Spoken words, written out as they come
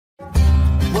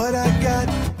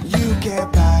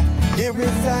can't buy. It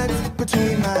resides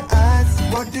between my eyes.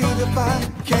 Walked through the fire,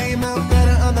 came out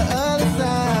better on the other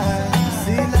side.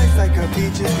 See, life's like a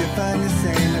beach if you find the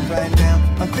sand. And right now,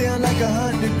 I feel like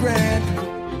 100 grand.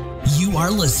 You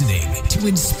are listening to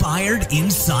Inspired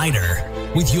Insider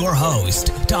with your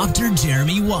host, Dr.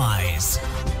 Jeremy Wise.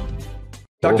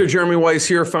 Dr. Jeremy Wise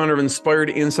here, founder of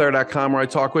InspiredInsider.com, where I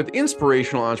talk with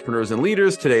inspirational entrepreneurs and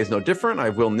leaders. Today is no different. I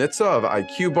have Will Nitze of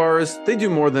IQBARs. They do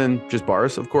more than just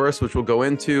bars, of course, which we'll go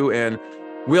into. And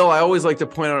Will, I always like to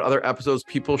point out other episodes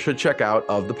people should check out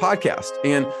of the podcast.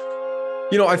 And,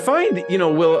 I find,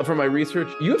 Will, from my research,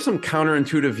 you have some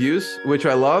counterintuitive views, which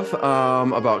I love,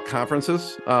 about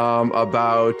conferences,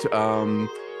 about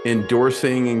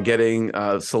endorsing and getting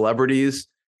celebrities.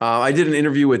 I did an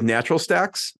interview with Natural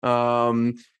Stacks,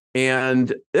 and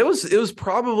it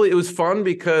was fun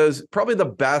because probably the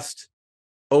best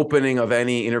opening of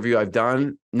any interview I've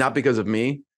done, not because of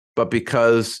me, but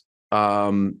because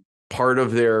part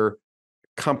of their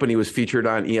company was featured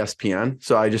on ESPN.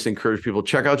 So I just encourage people to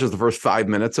check out just the first 5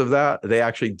 minutes of that. They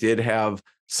actually did have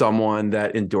someone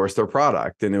that endorsed their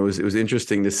product, and it was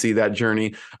interesting to see that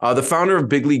journey. The founder of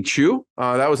Big League Chew,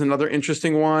 that was another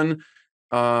interesting one.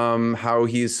 How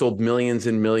he's sold millions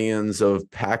and millions of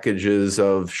packages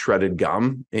of shredded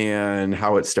gum and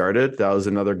how it started. That was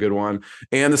another good one.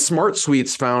 And the Smart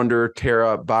Sweets founder,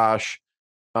 Tara Bosch.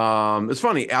 It's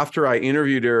funny, after I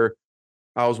interviewed her,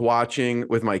 I was watching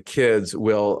with my kids,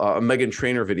 Will, a Meghan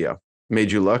Trainor video,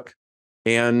 Made You Look.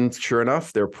 And sure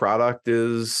enough, their product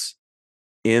is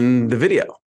in the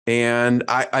video. And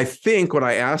I think when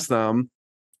I asked them,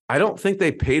 I don't think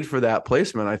they paid for that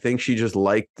placement. I think she just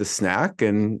liked the snack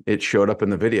and it showed up in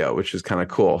the video, which is kind of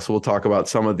cool. So we'll talk about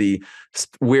some of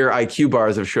where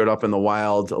IQBARs have showed up in the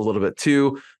wild a little bit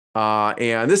too.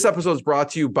 And this episode is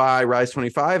brought to you by Rise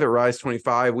 25. At Rise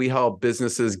 25, we help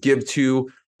businesses give to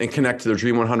and connect to their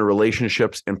Dream 100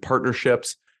 relationships and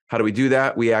partnerships. How do we do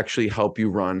that? We actually help you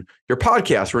run your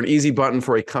podcast. We're an easy button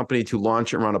for a company to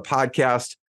launch and run a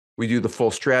podcast. We do the full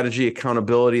strategy,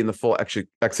 accountability, and the full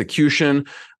execution.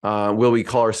 We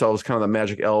call ourselves kind of the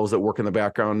magic elves that work in the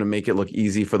background to make it look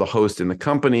easy for the host and the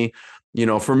company.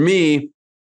 For me,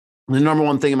 the number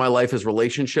one thing in my life is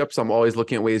relationships. I'm always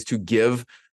looking at ways to give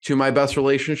to my best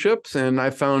relationships. And I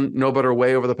found no better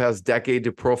way over the past decade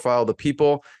to profile the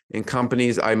people and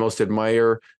companies I most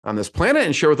admire on this planet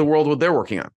and share with the world what they're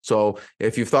working on. So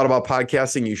if you've thought about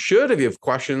podcasting, you should. If you have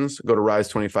questions, go to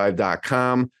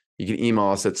rise25.com. You can email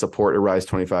us at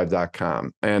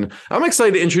support@rise25.com. And I'm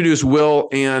excited to introduce Will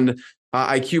and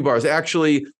IQBARs.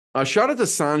 Actually, shout out to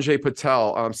Sanjay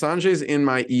Patel. Sanjay's in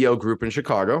my EO group in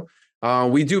Chicago.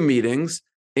 We do meetings.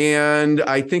 And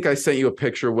I think I sent you a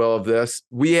picture, Will, of this.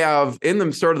 We have, in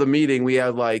the start of the meeting, we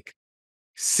had like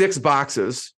 6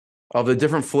 boxes of the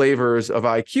different flavors of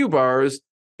IQBARs.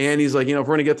 And he's like, if we're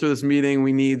going to get through this meeting,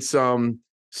 we need some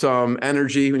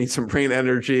energy. We need some brain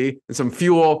energy and some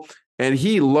fuel. And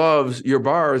he loves your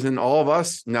bars, and all of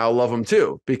us now love them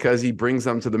too, because he brings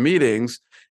them to the meetings.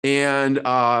 And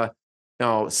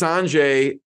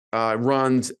Sanjay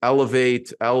runs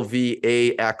Elevate,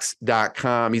 LVAX.com.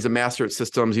 He's a master at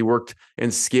systems. He worked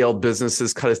and scaled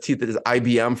businesses, cut his teeth at his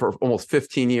IBM for almost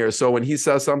 15 years. So when he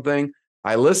says something,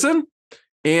 I listen.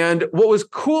 And what was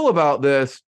cool about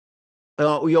this,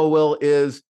 Will,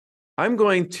 is I'm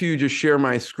going to just share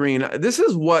my screen. This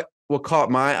is what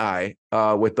caught my eye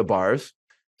with the bars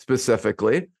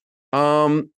specifically.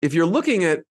 If you're looking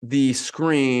at the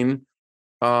screen,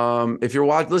 if you're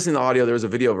listening to audio, there's a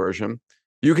video version.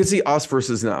 You can see us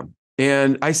versus them.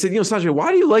 And I said, Sanjay,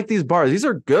 why do you like these bars? These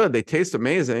are good. They taste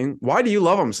amazing. Why do you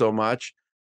love them so much?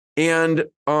 And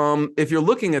if you're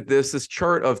looking at this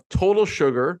chart of total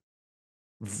sugar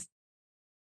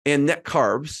and net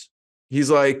carbs, he's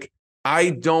like, I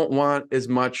don't want as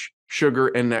much sugar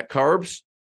and net carbs.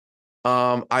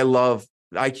 I love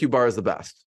IQBAR is the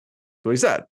best. That's what he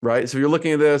said, right? So if you're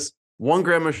looking at this, 1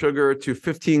 gram of sugar to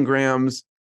 15 grams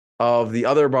of the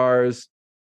other bars,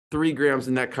 3 grams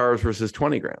of net carbs versus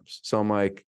 20 grams. So I'm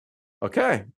like,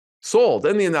 okay, sold.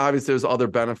 And then obviously there's other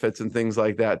benefits and things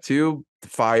like that too.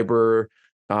 Fiber,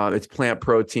 it's plant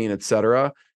protein,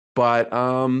 etc. But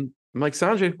I'm like,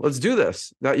 Sanjay, let's do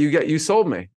this. Now you sold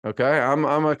me. Okay.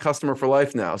 I'm a customer for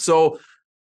life now. So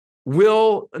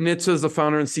Will Nitze is the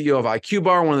founder and CEO of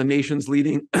IQBAR, one of the nation's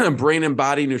leading brain and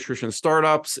body nutrition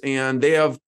startups. And they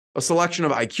have a selection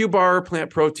of IQBAR, plant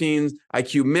proteins,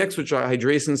 IQ Mix, which are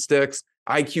hydration sticks,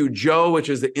 IQ Joe, which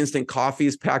is the instant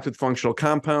coffees packed with functional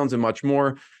compounds, and much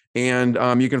more. And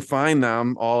you can find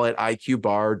them all at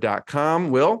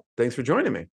IQBAR.com. Will, thanks for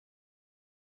joining me.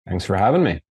 Thanks for having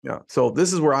me. Yeah. So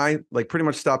this is where I pretty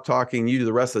much stop talking. You do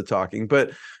the rest of the talking.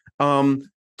 But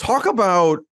Talk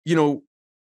about,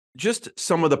 just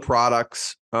some of the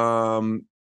products of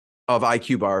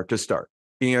IQBAR to start,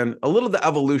 and a little of the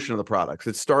evolution of the products.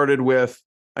 It started with,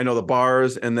 I know, the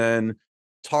bars, and then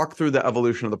talk through the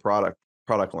evolution of the product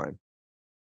line.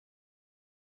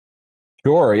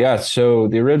 Sure. Yeah. So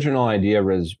the original idea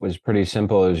was pretty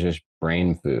simple. It was just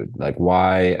brain food. Like,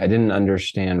 why I didn't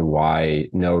understand why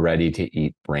no ready to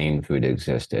eat brain food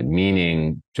existed,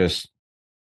 meaning just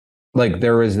like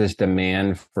there was this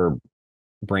demand for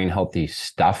brain healthy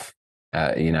stuff.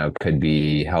 Could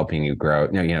be helping you grow,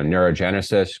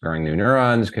 neurogenesis, growing new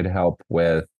neurons, could help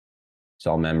with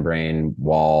cell membrane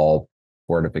wall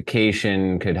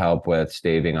fortification, could help with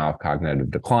staving off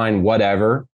cognitive decline,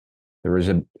 whatever. There was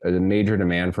a major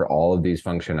demand for all of these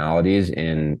functionalities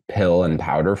in pill and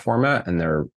powder format, and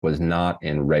there was not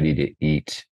in ready to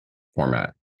eat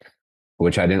format,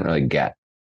 which I didn't really get.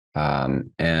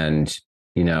 On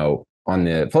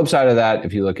the flip side of that,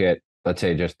 if you look at, let's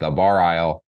say, just the bar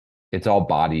aisle, it's all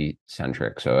body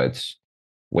centric. So it's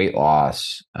weight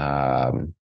loss,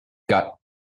 gut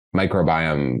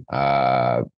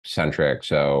microbiome centric.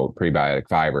 So prebiotic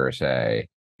fiber, say,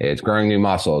 it's growing new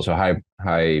muscles, so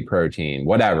high protein,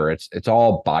 whatever. It's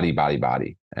all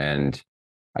body. And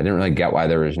I didn't really get why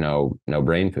there was no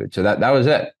brain food. So that was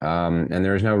it. And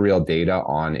there was no real data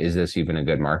on, is this even a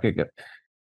good market?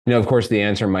 Of course, the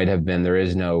answer might have been there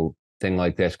is no thing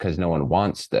like this because no one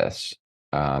wants this.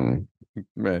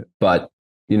 Right. But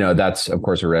that's of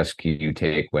course a risk you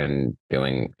take when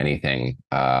doing anything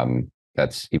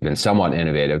that's even somewhat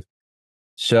innovative.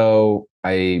 So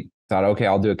I thought, okay,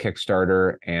 I'll do a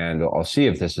Kickstarter and I'll see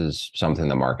if this is something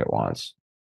the market wants.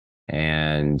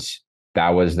 And that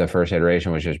was the first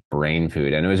iteration, was just brain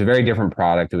food. And it was a very different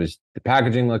product. The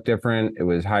packaging looked different. It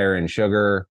was higher in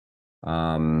sugar.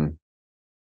 I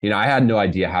had no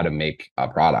idea how to make a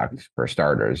product, for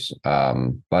starters,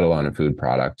 let alone a food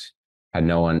product. Had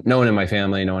no one in my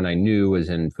family, no one I knew was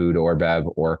in food or bev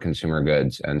or consumer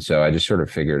goods. And so I just sort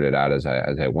of figured it out as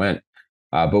I went.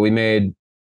 But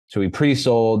we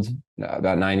pre-sold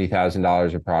about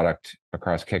 $90,000 of product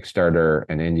across Kickstarter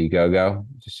and Indiegogo,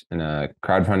 just in a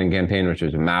crowdfunding campaign, which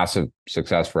was a massive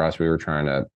success for us. We were trying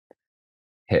to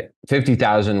hit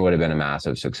 50,000 would have been a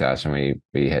massive success, and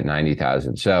we hit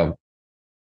 90,000. So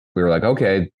we were like,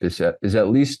 okay, this is at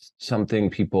least something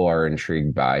people are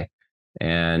intrigued by.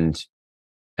 And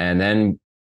then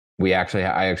I actually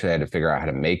had to figure out how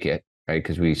to make it, right?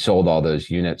 Because we sold all those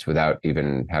units without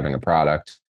even having a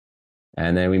product.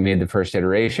 And then we made the first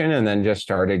iteration and then just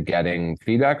started getting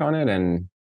feedback on it and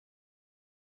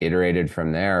iterated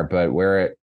from there. But where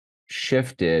it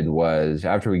shifted was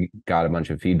after we got a bunch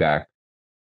of feedback,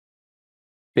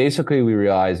 basically we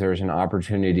realized there was an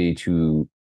opportunity to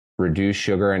reduce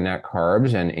sugar and net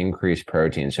carbs and increase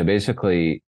protein. So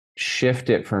basically shift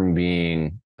it from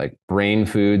being like brain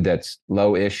food that's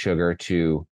low-ish sugar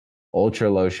to ultra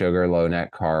low sugar, low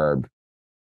net carb,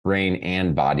 brain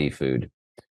and body food.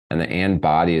 And the and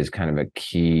body is kind of a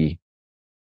key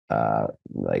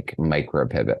micro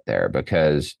pivot there,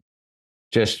 because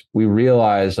just we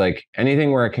realize like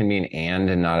anything where it can be an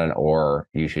and not an or,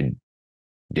 you should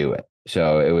do it.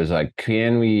 So it was like,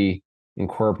 can we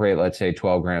incorporate, let's say,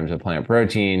 12 grams of plant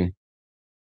protein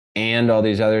and all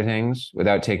these other things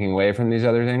without taking away from these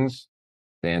other things?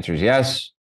 The answer is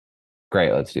yes.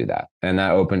 Great, let's do that. And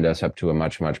that opened us up to a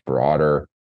much, much broader,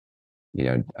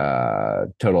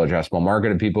 total addressable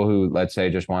market of people who, let's say,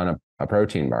 just want a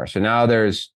protein bar. So now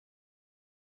there's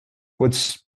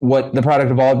what the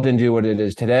product evolved into what it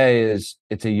is today is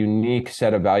it's a unique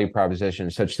set of value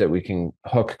propositions such that we can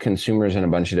hook consumers in a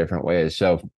bunch of different ways.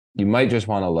 So you might just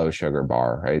want a low sugar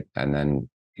bar, right? And then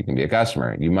you can be a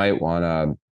customer. You might want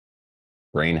a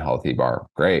brain healthy bar.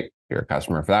 Great. You're a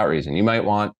customer for that reason. You might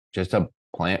want just a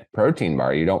plant protein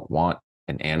bar. You don't want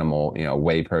an animal,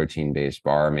 whey protein based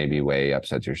bar, maybe whey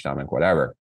upsets your stomach,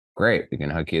 whatever. Great. We can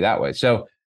hook you that way. So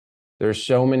there's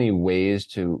so many ways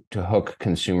to hook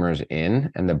consumers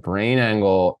in, and the brain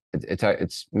angle,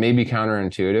 it's maybe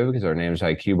counterintuitive because our name is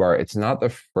IQBAR. It's not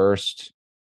the first,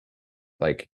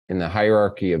 like in the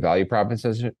hierarchy of value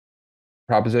propositions,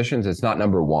 it's not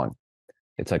number one.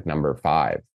 It's like number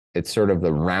 5. It's sort of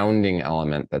the rounding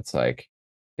element that's like,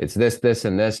 it's this,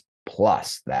 and this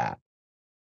plus that.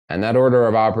 And that order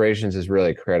of operations is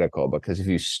really critical, because if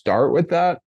you start with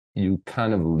that, you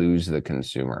kind of lose the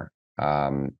consumer.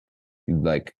 You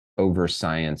like over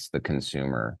science the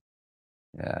consumer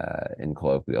in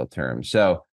colloquial terms.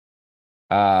 So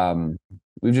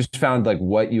we've just found like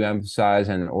what you emphasize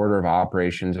and order of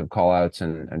operations of call outs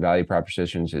and value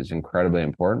propositions is incredibly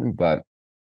important. But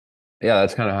yeah,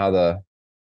 that's kind of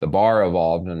how the bar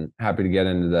evolved, and happy to get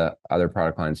into the other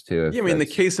product lines too. Yeah, I mean, the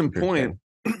case in point,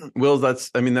 Will, that's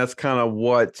kind of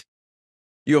what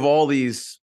you have, all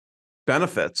these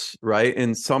benefits, right?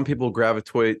 And some people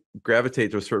gravitate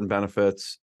to certain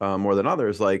benefits more than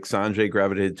others. Like Sanjay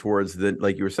gravitated towards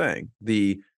like you were saying,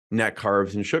 the net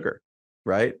carbs and sugar,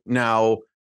 right? Now,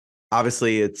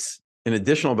 obviously, it's an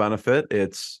additional benefit.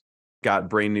 It's got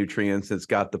brain nutrients. It's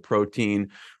got the protein.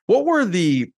 What were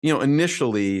the,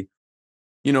 initially,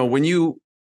 when you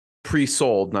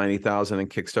pre-sold 90,000 in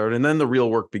Kickstarter, and then the real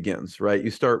work begins, right?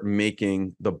 You start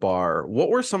making the bar. What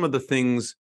were some of the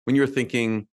things when you were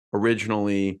thinking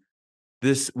originally,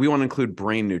 we want to include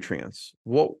brain nutrients?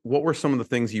 What were some of the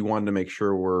things you wanted to make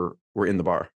sure were in the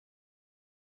bar?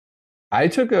 I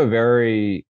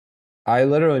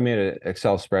literally made an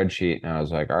Excel spreadsheet, and I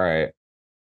was like, all right,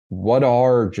 what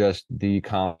are just the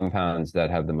compounds that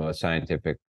have the most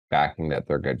scientific backing that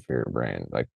they're good for your brain?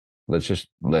 Like, let's just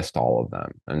list all of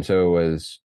them. And so it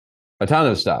was a ton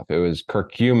of stuff. It was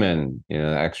curcumin,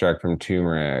 extract from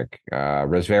turmeric,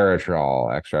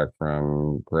 resveratrol, extract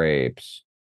from grapes,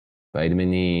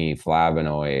 vitamin E,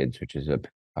 flavonoids, which is a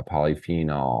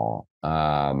polyphenol.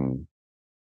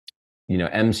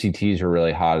 MCTs were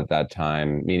really hot at that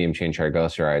time, medium chain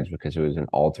triglycerides, because it was an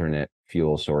alternate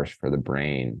fuel source for the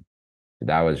brain.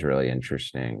 That was really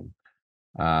interesting.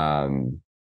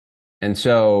 And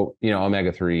so,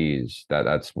 omega-3s,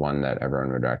 that's one that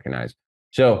everyone would recognize.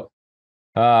 So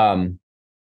basically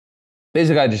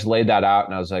I just laid that out,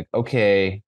 and I was like,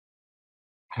 okay,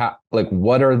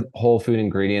 what are whole food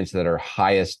ingredients that are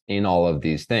highest in all of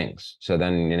these things? So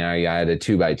then, I had a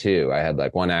 2x2. I had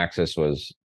one axis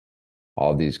was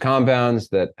all these compounds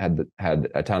that had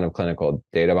a ton of clinical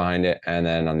data behind it. And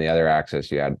then on the other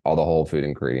axis, you had all the whole food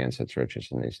ingredients that's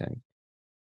richest in these things.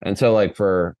 And so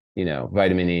for,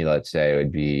 vitamin E, let's say, it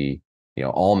would be,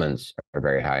 almonds are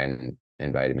very high in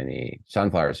vitamin E.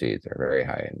 Sunflower seeds are very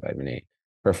high in vitamin E.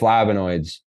 For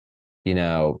flavonoids,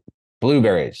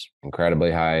 blueberries,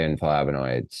 incredibly high in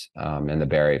flavonoids, in the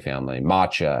berry family.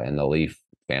 Matcha in the leaf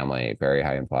family, very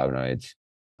high in flavonoids.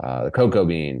 The cocoa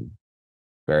bean,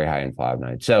 very high in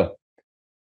flavonoids. So,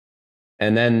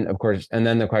 and then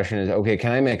the question is, okay,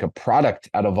 can I make a product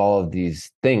out of all of these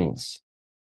things?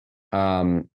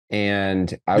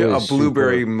 And I was a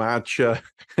blueberry matcha,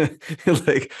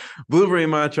 like blueberry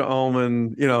matcha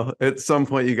almond. At some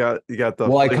point you got the.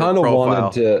 Well, I kind of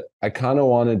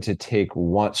wanted to take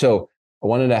one. So I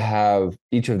wanted to have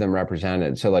each of them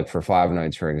represented. So, for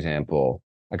flavonoids, for example,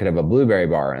 I could have a blueberry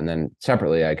bar, and then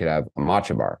separately I could have a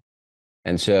matcha bar.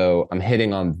 And so I'm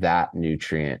hitting on that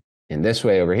nutrient in this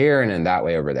way over here and in that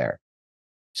way over there.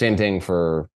 Same thing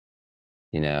for,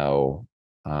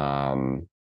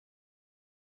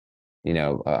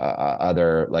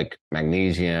 other like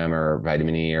magnesium or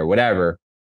vitamin E or whatever.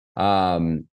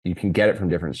 You can get it from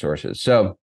different sources.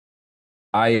 So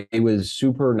I was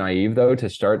super naive though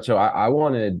to start. So I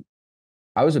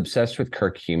was obsessed with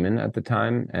curcumin at the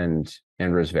time and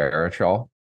resveratrol,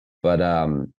 but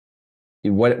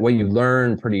what you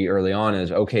learn pretty early on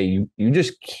is, okay, you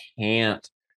just can't,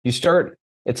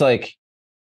 it's like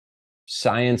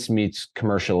science meets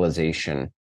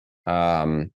commercialization,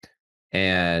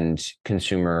 and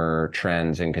consumer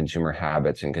trends and consumer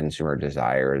habits and consumer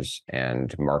desires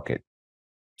and market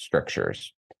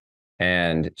strictures.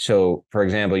 And so, for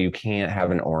example, you can't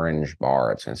have an orange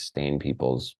bar. It's going to stain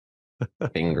people's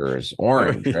fingers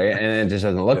orange, right? And it just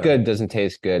doesn't look good, doesn't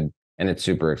taste good, and it's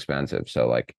super expensive.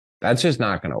 So that's just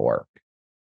not going to work.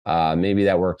 Maybe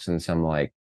that works in some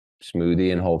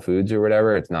smoothie in Whole Foods or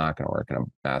whatever. It's not going to work in a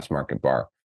mass market bar.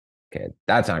 Okay,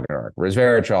 that's not going to work.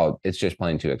 Resveratrol, it's just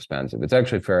plain too expensive. It's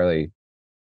actually fairly,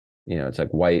 it's like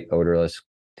white, odorless,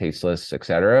 tasteless,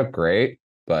 etc. Great,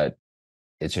 but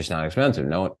it's just not expensive.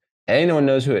 No one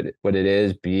knows what it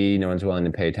is. B, no one's willing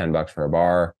to pay $10 for a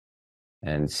bar.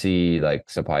 And C,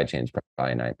 supply chain's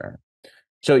probably a nightmare.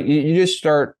 So you just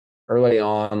start early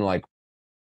on,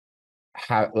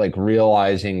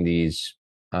 realizing these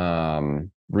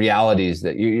realities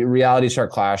that your realities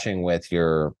start clashing with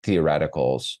your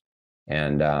theoreticals,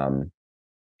 and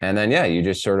then you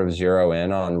just sort of zero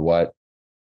in on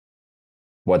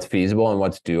what's feasible and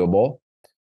what's doable.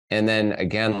 And then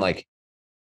again,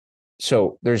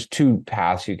 so there's two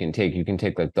paths you can take. You can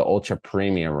take the ultra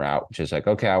premium route, which is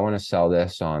okay, I want to sell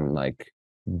this on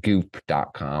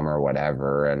goop.com or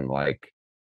whatever, and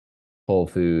Whole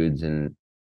Foods, and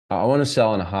I want to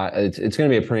sell in it's going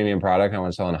to be a premium product. I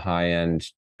want to sell in high-end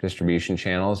distribution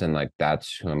channels, and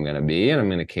that's who I'm going to be. And I'm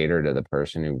going to cater to the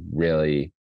person who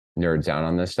really nerds out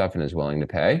on this stuff and is willing to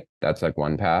pay. That's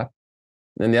one path.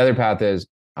 Then the other path is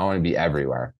I want to be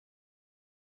everywhere.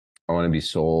 I want to be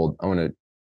sold. I want to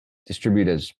distribute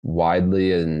as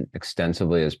widely and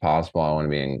extensively as possible. I want to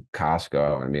be in Costco.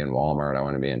 I want to be in Walmart. I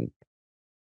want to be in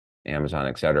Amazon,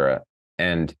 et cetera.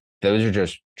 And those are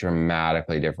just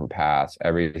dramatically different paths.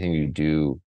 Everything you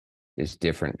do is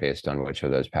different based on which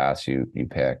of those paths you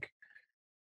pick.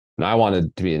 And I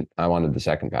wanted the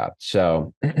second path.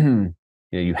 So,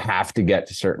 you have to get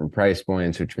to certain price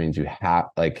points, which means you have,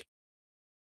 like,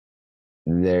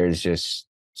 there's just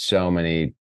so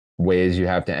many ways you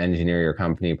have to engineer your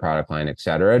company, product line, et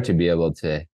cetera, to be able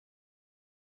to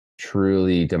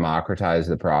truly democratize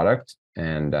the product.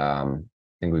 And I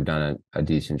think we've done a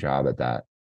decent job at that.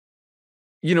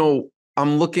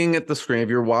 I'm looking at the screen. If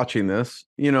you're watching this,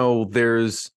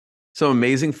 there's some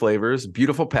amazing flavors,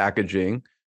 beautiful packaging.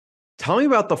 Tell me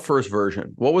about the first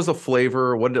version. What was the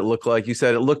flavor? What did it look like? You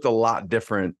said it looked a lot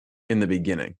different in the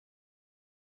beginning.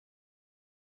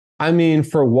 I mean,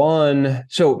 for one,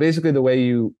 so basically the way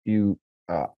you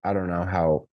I don't know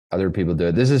how other people do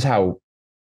it. This is how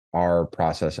our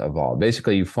process evolved.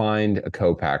 Basically, you find a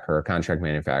co-packer, a contract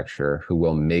manufacturer who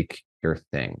will make your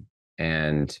thing,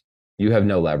 and you have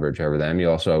no leverage over them. You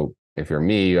also, if you're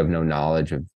me, you have no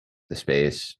knowledge of the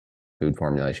space, food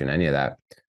formulation, any of that.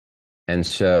 And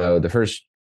so the first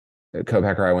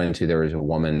co-packer I went to, there was a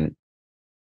woman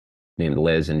named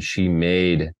Liz, and she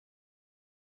made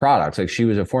products. Like, she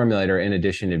was a formulator in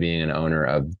addition to being an owner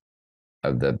of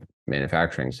the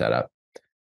manufacturing setup.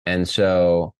 And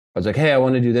so I was like, hey, I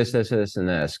want to do this, this, this, and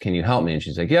this. Can you help me? And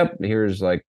she's like, yep, here's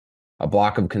like a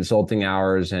block of consulting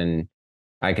hours and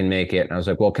I can make it. And I was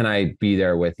like, well, can I be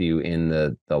there with you in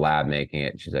the lab making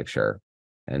it? And she's like, sure.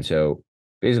 And so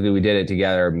basically we did it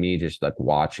together, me just like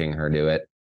watching her do it.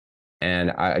 And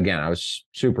I was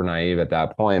super naive at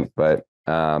that point, but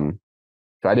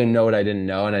so I didn't know what I didn't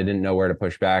know, and I didn't know where to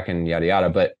push back and yada,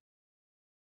 yada.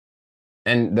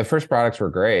 And the first products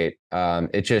were great.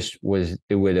 It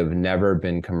would have never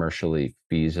been commercially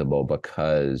feasible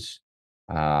because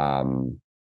the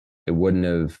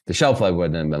shelf life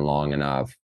wouldn't have been long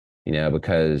enough,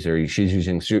 because she's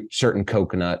using certain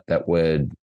coconut that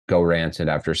would go rancid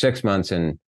after 6 months,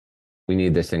 and we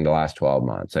need this thing to last 12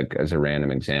 months. Like, as a random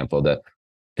example, the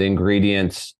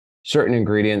certain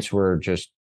ingredients were just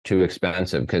too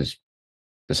expensive because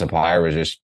the supplier was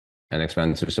just an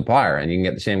expensive supplier, and you can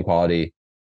get the same quality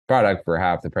product for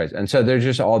half the price. And so there's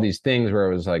just all these things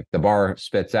where it was like the bar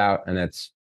spits out and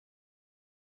it's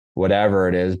whatever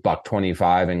it is,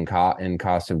 $1.25 in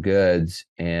cost of goods.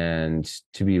 And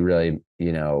to be really,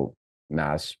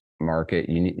 mass market,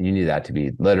 you need that to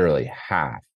be literally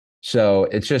half. So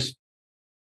it's just,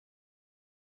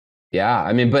 yeah,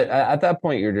 I mean, but at that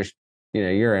point you're just,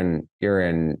 you're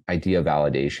in idea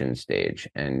validation stage,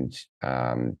 and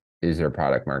is there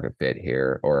product market fit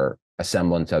here, or a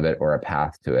semblance of it, or a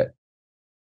path to it?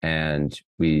 And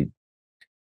we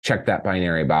checked that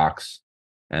binary box,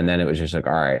 and then it was just like,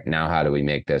 all right, now how do we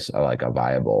make this a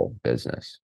viable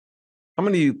business? How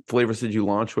many flavors did you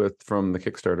launch with from the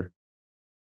Kickstarter?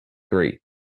 Three.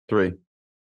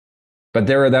 But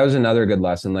that was another good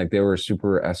lesson. Like, they were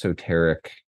super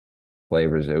esoteric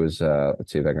flavors. It was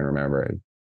let's see if I can remember it. It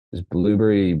was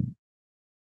blueberry,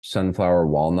 sunflower,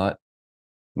 walnut,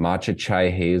 matcha chai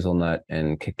hazelnut,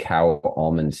 and cacao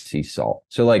almond sea salt.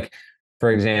 So, like,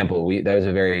 for example, that was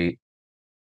a very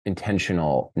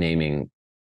intentional naming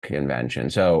convention.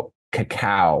 So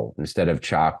cacao instead of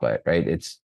chocolate, right?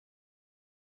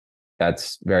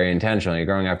 That's very intentional. You're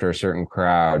going after a certain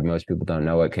crowd. Most people don't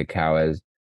know what cacao is.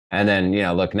 And then,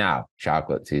 look now,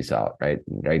 chocolate sea salt, right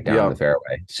down the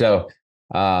fairway. So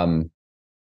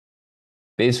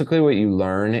basically what you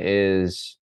learn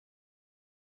is,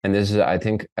 and this is, I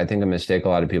think a mistake a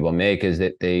lot of people make, is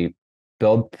that they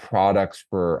build products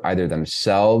for either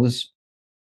themselves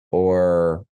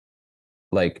or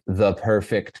like the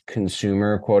perfect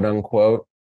consumer, quote unquote.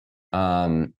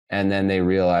 And then they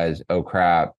realize, oh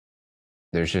crap,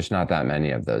 there's just not that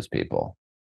many of those people,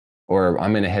 or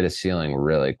I'm going to hit a ceiling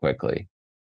really quickly.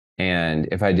 And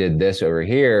if I did this over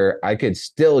here, I could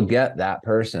still get that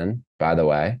person, by the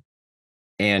way,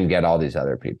 and get all these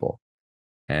other people.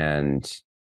 And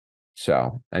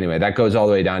so anyway, that goes all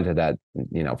the way down to that,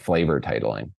 flavor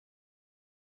titling.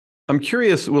 I'm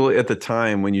curious, Will, at the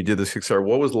time when you did this Kickstarter,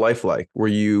 what was life like? Were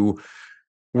you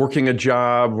working a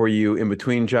job? Were you in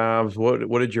between jobs? What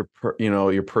did your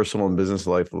personal and business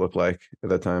life look like at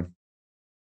that time?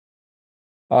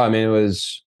 Oh, I mean,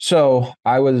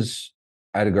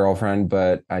 I had a girlfriend,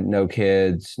 but I had no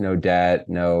kids, no debt,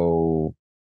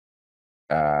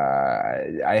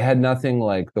 I had nothing.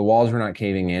 Like, the walls were not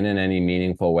caving in any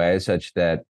meaningful way, such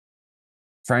that,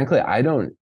 frankly, I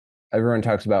don't everyone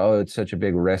talks about, oh, it's such a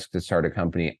big risk to start a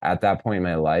company. At that point in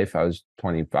my life, I was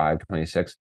 25,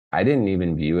 26. I didn't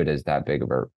even view it as that big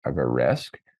of a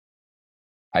risk.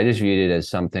 I just viewed it as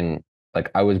something like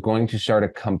I was going to start a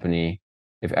company.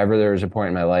 If ever there was a point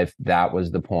in my life, that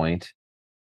was the point.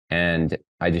 And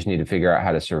I just need to figure out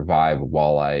how to survive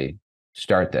while I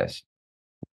start this.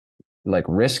 Like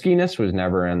riskiness was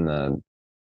never in the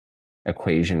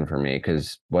equation for me,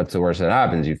 because what's the worst that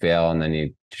happens? You fail and then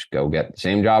you just go get the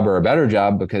same job or a better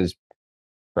job, because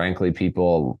frankly,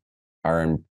 people are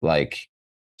in, like,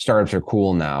 startups are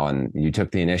cool now, and you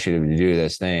took the initiative to do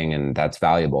this thing, and that's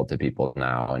valuable to people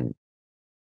now. And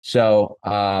so,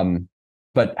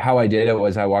 but how I did it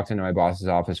was I walked into my boss's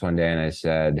office one day and I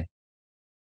said,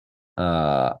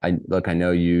 I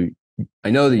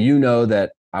know that you know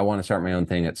that I want to start my own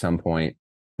thing at some point.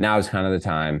 Now is kind of the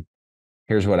time.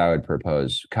 Here's what I would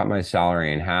propose: cut my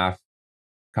salary in half,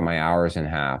 cut my hours in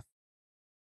half,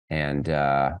 and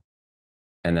then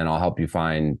I'll help you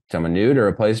find someone new to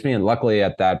replace me. And luckily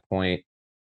at that point,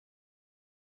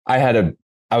 I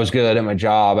was good at my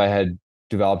job. I had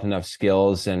developed enough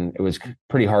skills, and it was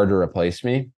pretty hard to replace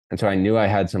me. And so I knew I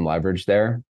had some leverage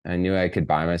there. I knew I could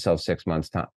buy myself 6 months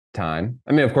time.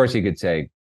 I mean, of course he could say,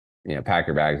 pack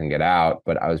your bags and get out,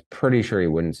 but I was pretty sure he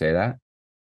wouldn't say that.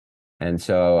 And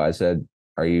so I said,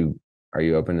 are you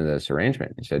open to this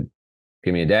arrangement? He said,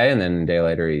 give me a day. And then a day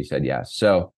later he said yes.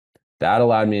 So that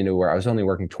allowed me to work. I was only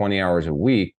working 20 hours a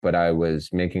week, but I was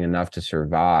making enough to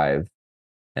survive.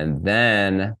 And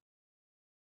then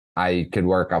I could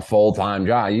work a full-time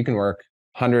job. You can work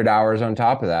 100 hours on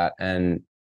top of that. And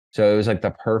so it was like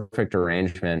the perfect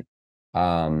arrangement.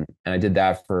 And I did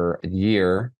that for a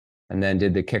year, and then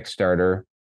did the Kickstarter,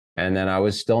 and then I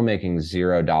was still making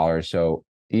 $0. So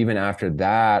even after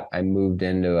that, I moved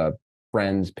into a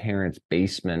friend's parents'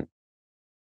 basement,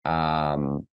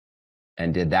 and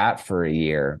did that for a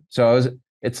year. So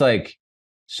it's like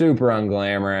super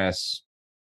unglamorous.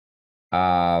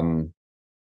 It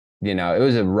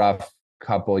was a rough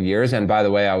couple years. And by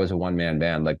the way, I was a one-man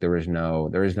band. Like there is no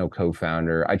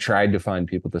co-founder. I tried to find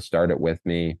people to start it with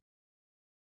me.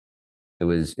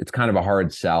 It's kind of a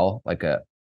hard sell. Like a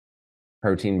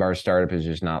protein bar startup is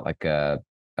just not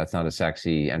that's not a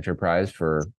sexy enterprise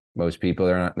for most people.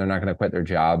 They're not going to quit their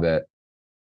job at,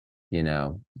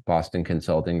 Boston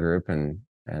Consulting Group and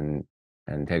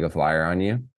take a flyer on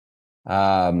you.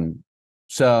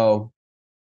 So,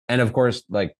 and of course,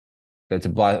 like, that's a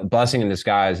blessing in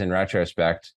disguise in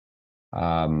retrospect.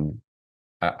 I'm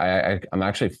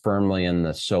actually firmly in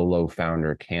the solo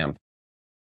founder camp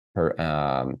for,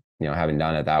 having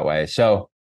done it that way. So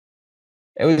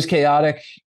it was chaotic,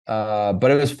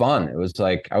 but it was fun. It was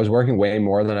like, I was working way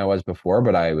more than I was before,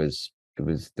 but there was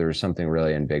something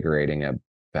really invigorating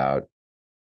about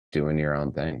doing your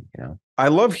own thing, I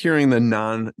love hearing the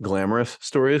non-glamorous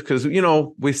stories, because,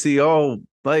 we see,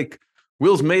 like,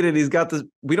 Will's made it. He's got this.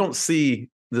 We don't see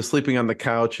the sleeping on the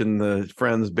couch in the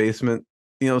friend's basement,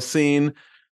 scene.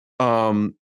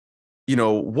 What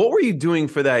were you doing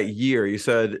for that year? You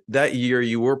said that year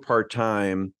you were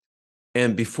part-time,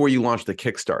 and before you launched the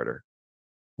Kickstarter,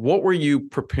 what were you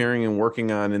preparing and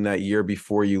working on in that year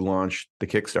before you launched the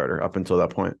Kickstarter up until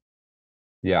that point?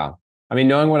 Yeah. I mean,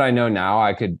 knowing what I know now,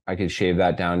 I could shave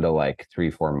that down to like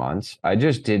 3-4 months. I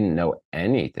just didn't know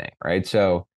anything. Right.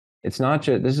 So it's not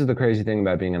just, this is the crazy thing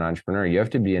about being an entrepreneur. You have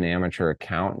to be an amateur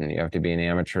accountant. You have to be an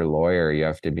amateur lawyer. You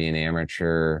have to be an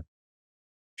amateur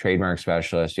trademark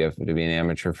specialist. You have to be an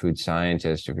amateur food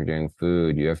scientist if you're doing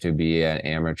food. You have to be an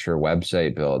amateur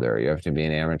website builder. You have to be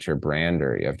an amateur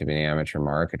brander. You have to be an amateur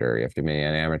marketer. You have to be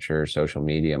an amateur social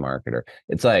media marketer.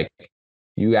 It's like,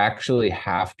 you actually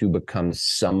have to become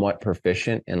somewhat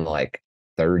proficient in like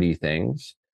 30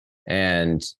 things.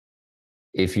 And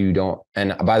if you don't,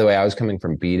 and by the way, I was coming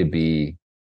from B2B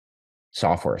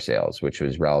software sales, which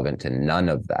was relevant to none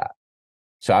of that.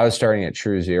 So I was starting at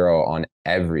true zero on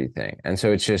everything. And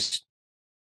so it's just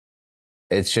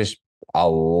a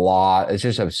lot. It's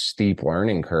just a steep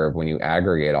learning curve when you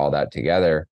aggregate all that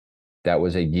together. That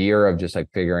was a year of just like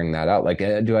figuring that out. Like,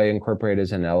 do I incorporate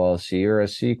as an LLC or a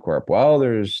C Corp? Well,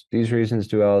 there's these reasons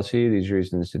to LLC, these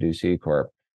reasons to do C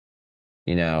Corp.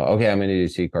 Okay, I'm going to do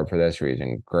C Corp for this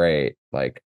reason. Great.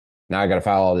 Like, now I got to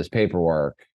file all this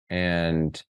paperwork.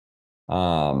 And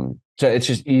so it's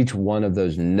just each one of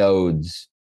those nodes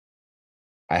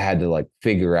I had to like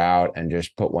figure out and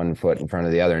just put one foot in front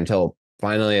of the other until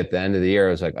finally at the end of the year,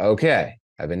 I was like, okay,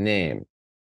 I have a name.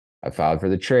 I filed for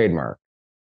the trademark.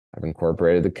 I've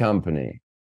incorporated the company.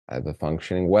 I have a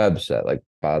functioning website, like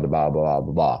blah, blah, blah,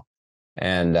 blah, blah.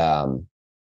 And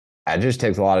it just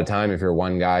takes a lot of time if you're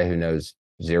one guy who knows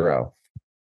zero.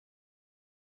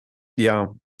 Yeah.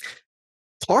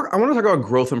 I want to talk about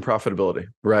growth and profitability,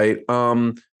 right?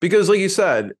 Because like you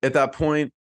said, at that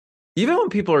point, even when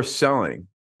people are selling,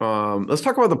 let's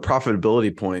talk about the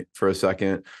profitability point for a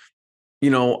second. I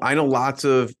know lots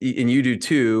of, and you do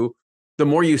too, the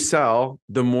more you sell,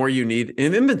 the more you need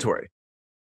in inventory.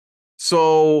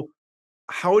 So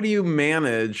how do you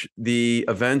manage the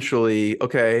eventually,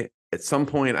 okay, at some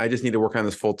point, I just need to work on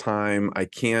this full time. I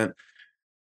can't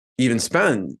even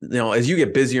spend, as you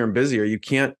get busier and busier, you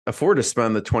can't afford to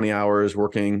spend the 20 hours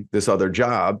working this other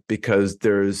job because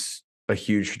there's a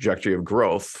huge trajectory of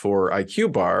growth for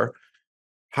IQBAR.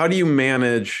 How do you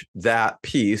manage that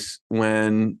piece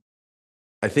when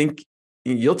I think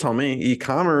you'll tell me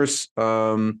e-commerce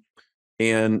and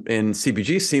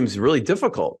CPG seems really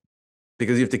difficult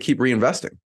because you have to keep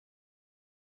reinvesting?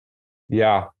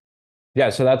 Yeah. Yeah.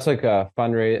 So that's like a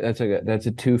fundraise. That's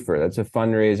a twofer. That's a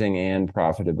fundraising and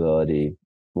profitability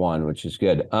one, which is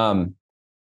good.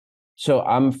 So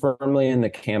I'm firmly in the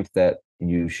camp that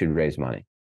you should raise money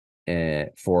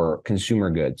for consumer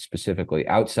goods, specifically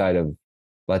outside of,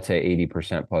 let's say,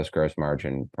 80% plus gross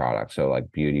margin products. So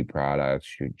like beauty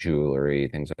products, jewelry,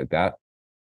 things like that.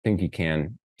 I think you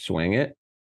can swing it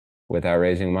without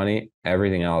raising money.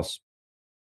 Everything else,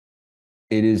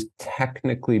 it is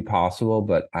technically possible,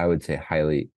 but I would say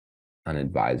highly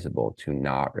unadvisable to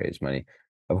not raise money.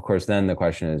 Of course, then the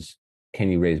question is,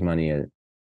 can you raise money in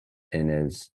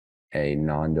as a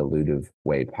non-dilutive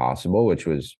way possible, which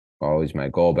was always my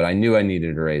goal. But I knew I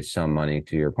needed to raise some money.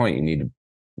 To your point, you need to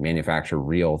manufacture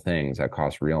real things that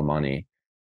cost real money.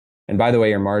 And by the way,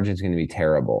 your margin is going to be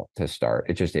terrible to start.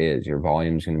 It just is. Your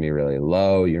volume is going to be really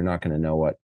low. You're not going to know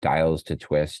what dials to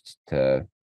twist to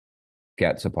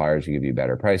get suppliers to give you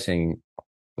better pricing,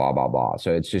 blah, blah, blah.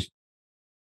 So it's just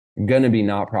going to be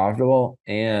not profitable.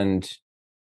 And,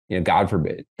 God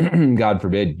forbid, God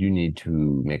forbid you need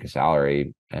to make a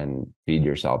salary and feed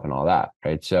yourself and all that.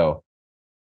 Right. So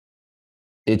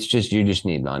it's just, you just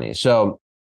need money. So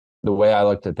the way I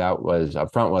looked at that was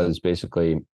upfront was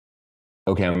basically,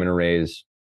 okay, I'm going to raise,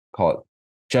 call it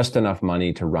just enough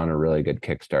money to run a really good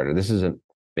Kickstarter. This is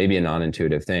maybe a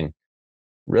non-intuitive thing.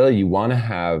 Really, you want to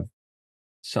have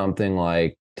something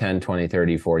like 10, 20,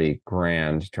 30, 40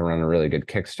 grand to run a really good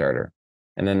Kickstarter.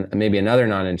 And then maybe another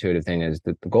non-intuitive thing is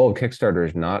that the goal of Kickstarter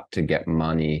is not to get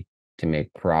money to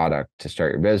make product to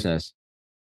start your business.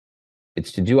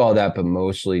 It's to do all that, but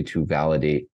mostly to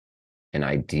validate an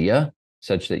idea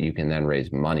such that you can then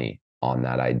raise money on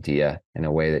that idea in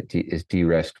a way that is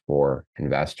de-risked for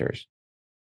investors.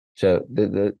 So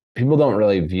the people don't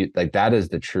really view like that is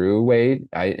the true way,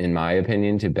 in my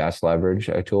opinion, to best leverage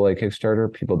a tool like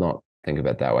Kickstarter. People don't think of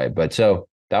it that way. But so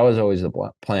that was always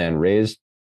the plan.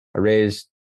 I raised,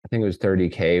 I think it was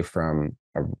 30K from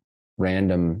a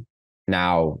random,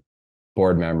 now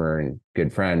board member and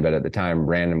good friend, but at the time,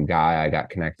 random guy I got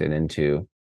connected into,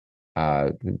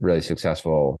 really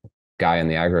successful guy in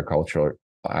the agriculture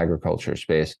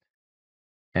space.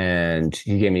 And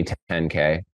he gave me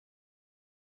 10K.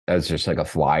 That's just like a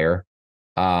flyer.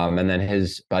 And then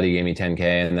his buddy gave me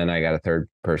 10K. And then I got a third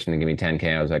person to give me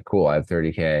 10K. I was like, cool, I have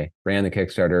 30K. Ran the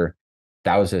Kickstarter.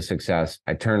 That was a success.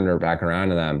 I turned her back around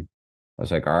to them. I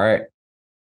was like, all right,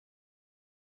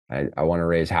 I want to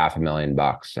raise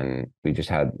 $500,000. And we just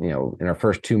had, in our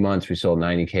first 2 months, we sold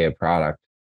 90K of product.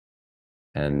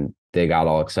 And they got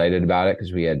all excited about it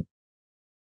because we had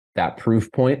that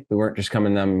proof point. We weren't just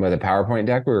coming to them with a PowerPoint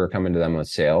deck. We were coming to them with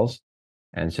sales.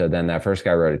 And so then that first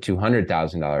guy wrote a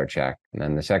 $200,000 check. And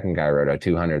then the second guy wrote a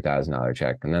 $200,000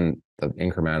 check. And then the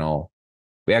incremental,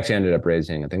 we actually ended up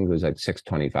raising, I think it was like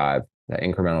 625. The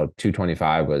incremental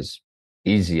 225 was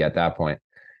easy at that point.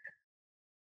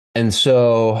 And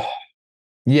so,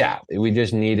 yeah, we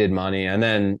just needed money. And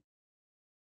then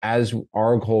as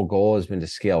our whole goal has been to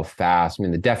scale fast, I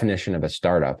mean, the definition of a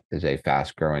startup is a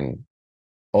fast-growing,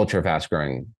 ultra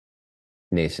fast-growing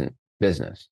nascent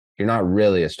business. You're not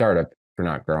really a startup if you're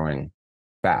not growing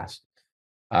fast.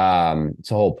 It's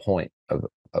the whole point of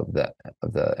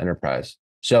the enterprise.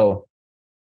 So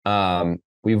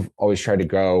we've always tried to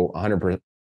grow 100%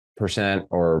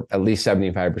 or at least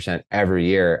 75% every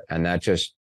year, and that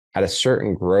just at a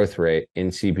certain growth rate in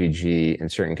CPG in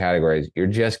certain categories, you're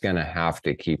just going to have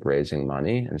to keep raising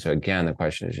money. And so again, the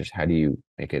question is just how do you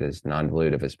make it as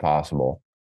non-dilutive as possible?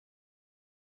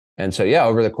 And so, yeah,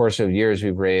 over the course of years,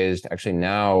 we've raised actually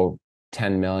now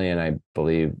 10 million, I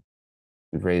believe.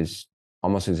 We've raised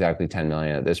almost exactly 10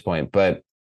 million at this point, but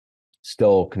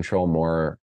still control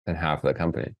more than half of the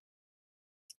company.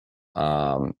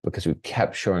 Because we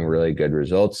kept showing really good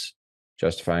results,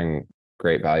 justifying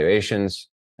great valuations,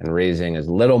 and raising as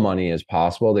little money as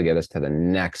possible to get us to the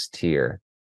next tier.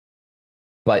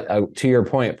 But to your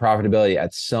point, profitability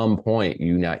at some point,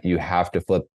 you have to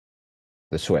flip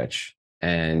the switch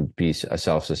and be a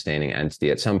self-sustaining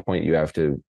entity. At some point, you have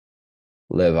to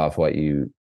live off what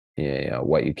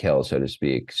what you kill, so to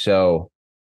speak. So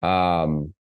that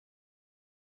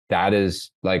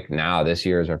is like, now this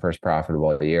year is our first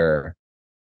profitable year.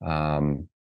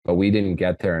 But we didn't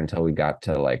get there until we got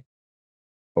to like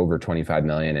over 25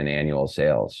 million in annual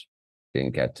sales.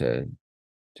 Didn't get to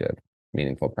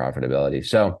meaningful profitability.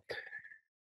 So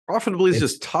Profitability is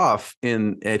just tough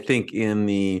I think in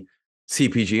the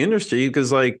CPG industry,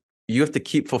 because like you have to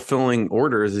keep fulfilling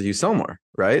orders as you sell more,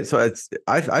 right? So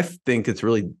I think it's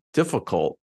really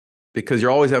difficult because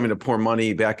you're always having to pour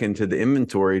money back into the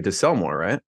inventory to sell more,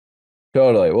 right?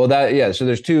 totally. Well, so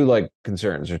there's two like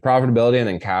concerns. There's profitability and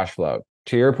then cash flow.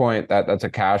 To your point, that's a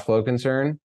cash flow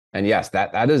concern. And yes,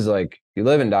 that is like, you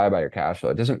live and die by your cash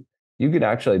flow. You could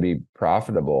actually be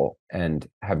profitable and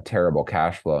have terrible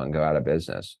cash flow and go out of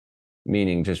business.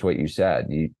 Meaning just what you said,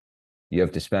 you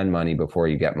have to spend money before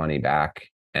you get money back.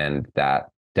 And that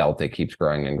delta keeps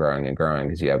growing and growing and growing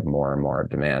because you have more and more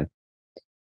demand.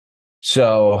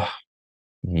 So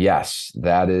yes,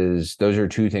 those are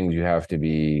two things you have to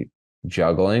be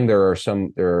juggling. There are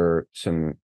some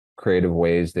creative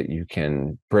ways that you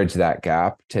can bridge that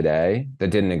gap today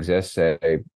that didn't exist,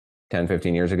 say 10,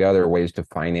 15 years ago. There are ways to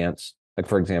finance. Like,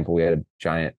 for example, we had a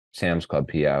giant Sam's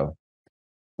Club PO.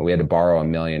 We had to borrow $1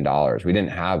 million. We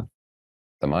didn't have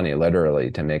the money literally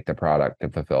to make the product to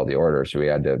fulfill the order. So we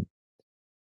had to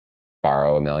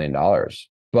borrow $1 million.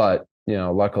 But,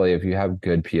 luckily, if you have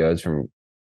good POs from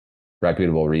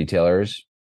reputable retailers,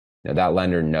 that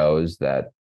lender knows that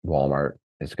Walmart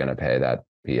is going to pay that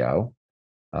PO.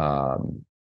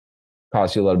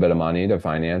 Costs you a little bit of money to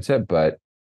finance it, but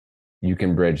you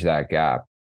can bridge that gap.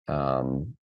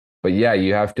 But yeah,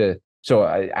 you have to. So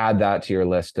I add that to your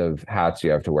list of hats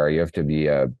you have to wear. You have to be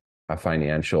a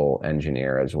financial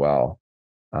engineer as well,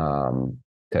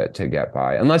 to get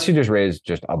by. Unless you just raise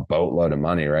just a boatload of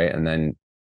money, right? And then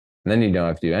you don't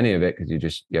have to do any of it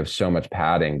because you have so much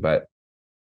padding. But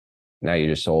now you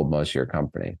just sold most of your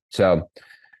company. So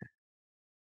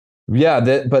yeah,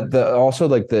 also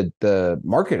like the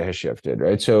market has shifted,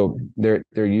 right? So there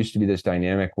used to be this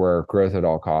dynamic where growth at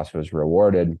all costs was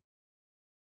rewarded.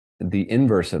 The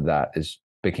inverse of that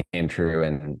became true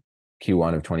in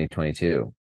Q1 of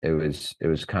 2022. It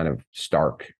was kind of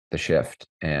stark, the shift,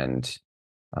 and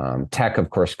tech,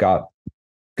 of course, got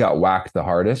whacked the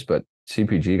hardest, but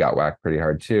CPG got whacked pretty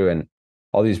hard too. And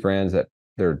all these brands that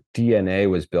their DNA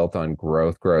was built on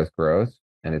growth,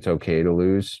 and it's okay to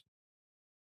lose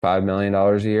 $5 million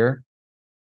a year.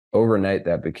 Overnight,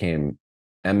 that became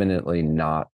eminently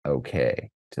not okay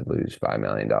to lose $5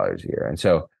 million a year. And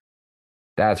so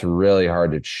that's really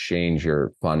hard to change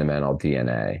your fundamental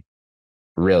DNA.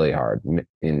 Really hard.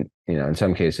 In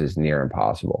some cases, near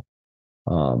impossible.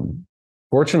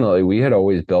 Fortunately, we had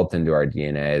always built into our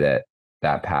DNA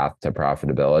that path to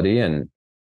profitability. And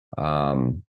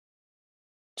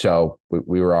so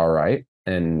we were all right.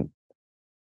 And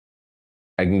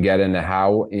I can get into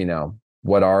how,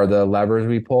 what are the levers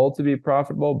we pull to be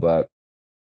profitable, but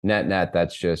net,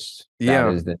 that is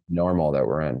the normal that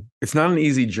we're in. It's not an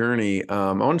easy journey.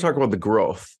 I want to talk about the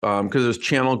growth, because there's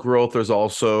channel growth. There's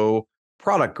also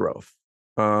product growth.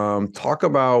 Talk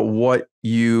about what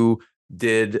you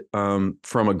did from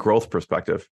a growth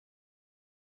perspective.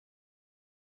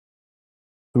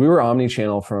 We were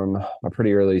omni-channel from a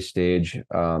pretty early stage.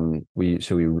 We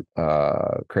created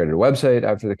a website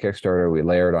after the Kickstarter. We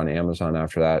layered on Amazon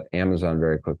after that. Amazon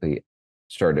very quickly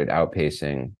started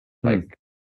outpacing like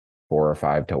 4 or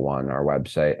 5 to 1 our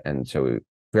website. And so we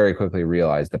very quickly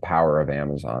realized the power of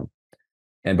Amazon.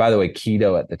 And by the way,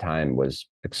 keto at the time was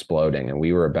exploding, and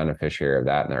we were a beneficiary of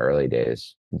that in the early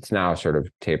days. It's now sort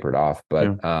of tapered off,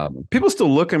 but people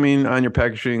still look. I mean, on your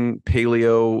packaging,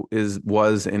 paleo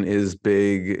was and is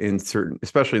big in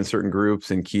especially in certain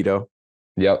groups in keto.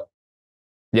 Yep.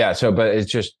 Yeah. So, but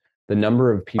it's just the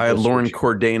number of people. I had Lauren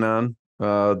Cordain on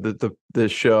the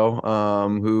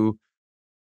show, who,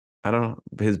 I don't know,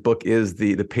 his book is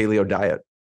the paleo diet,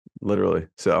 literally.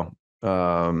 So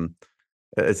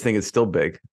I think it's still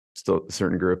big, still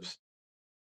certain groups.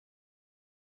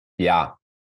 Yeah.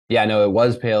 No, it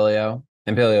was paleo,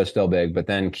 and paleo is still big, but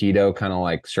then keto kind of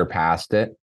like surpassed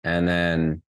it, and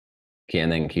then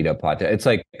keto plateau. It's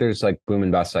like there's like boom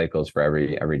and bust cycles for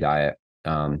every diet,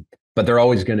 but they're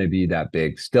always going to be that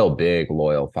still big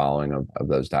loyal following of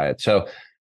those diets. So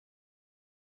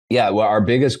yeah, well, our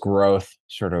biggest growth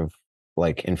sort of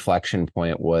like inflection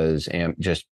point was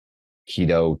just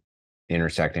keto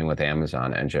intersecting with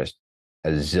Amazon and just a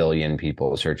zillion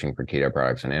people searching for keto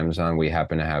products on Amazon. We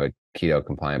happen to have a keto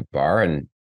compliant bar, and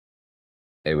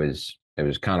it was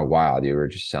kind of wild. You were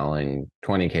just selling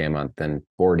 20K a month, then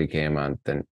 40K a month,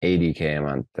 then 80K a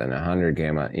month, then 100K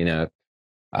a month, you know.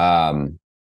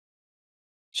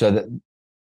 So that,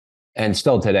 and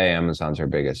still today, Amazon's our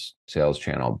biggest sales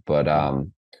channel. But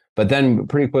then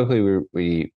pretty quickly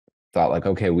we thought like,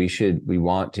 okay, we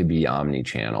want to be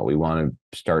omni-channel. We want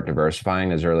to start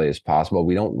diversifying as early as possible.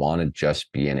 We don't want to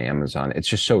just be an Amazon. It's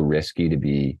just so risky to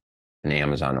be an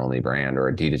Amazon only brand or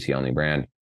a D2C only brand.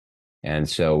 And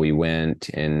so we went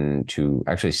into,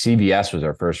 actually CVS was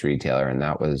our first retailer, and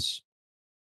that was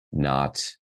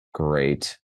not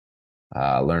great.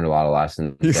 Learned a lot of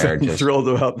lessons there. Just thrilled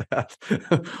about that.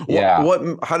 Yeah.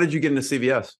 How did you get into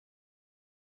CVS?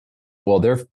 Well,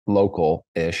 they're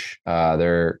local-ish.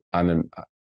 I'm in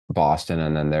Boston,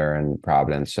 and then they're in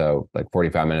Providence, so like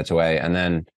 45 minutes away. And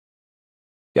then,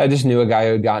 yeah, I just knew a guy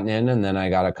who had gotten in, and then I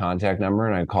got a contact number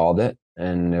and I called it.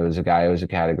 And it was a guy who was a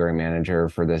category manager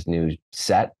for this new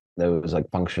set that was like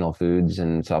functional foods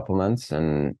and supplements,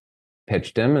 and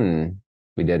pitched him, and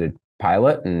we did a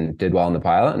pilot and did well in the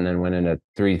pilot, and then went into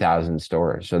 3,000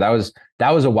 stores. So that was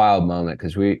a wild moment,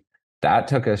 because that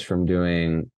took us from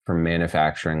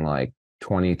manufacturing like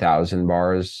 20,000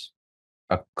 bars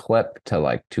a clip to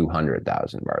like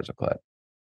 200,000 bars a clip.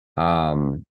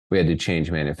 We had to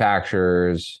change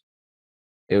manufacturers.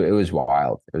 It was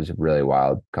wild. It was a really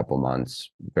wild couple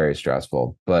months, very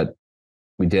stressful, but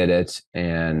we did it.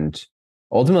 And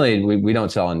ultimately we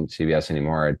don't sell in CVS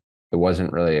anymore. It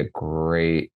wasn't really a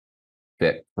great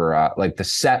fit for us. Like the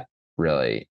set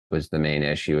really was the main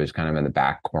issue. It was kind of in the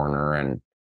back corner, and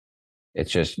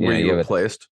it's just, were you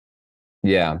replaced?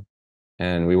 Yeah.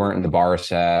 And we weren't in the bar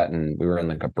set, and we were in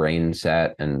like a brain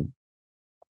set. And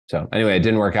so anyway, it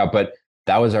didn't work out, but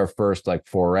that was our first like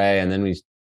foray. And then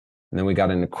we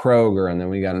got into Kroger, and then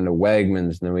we got into Wegmans,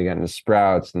 and then we got into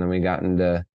Sprouts, and then we got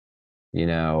into, you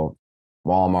know,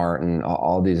 Walmart and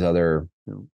all these other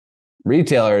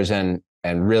retailers, and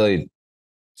really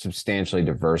substantially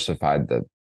diversified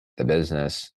the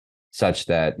business, such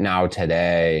that now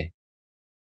today,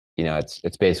 you know,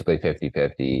 it's basically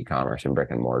 50-50 e-commerce and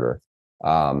brick and mortar.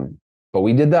 But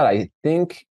we did that, I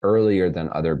think, earlier than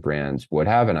other brands would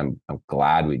have, and I'm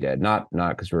glad we did. Not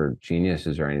because we're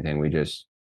geniuses or anything. We just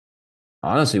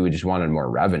wanted more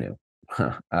revenue.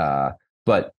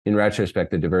 But in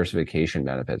retrospect, the diversification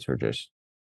benefits were just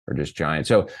giant.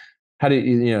 So how do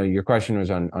you your question was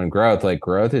on growth. Like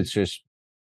growth, it's just,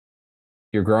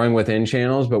 you're growing within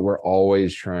channels, but we're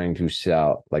always trying to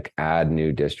add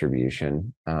new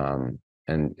distribution.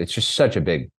 And it's just such a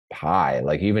big pie.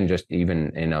 Like even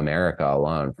in America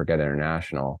alone, forget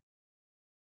international,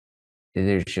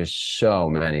 there's just so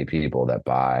many people that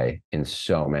buy in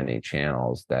so many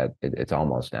channels that it's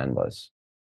almost endless.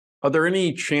 Are there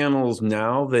any channels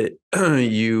now that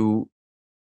you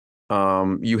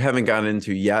haven't gotten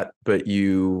into yet, but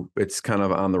it's kind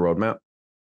of on the roadmap?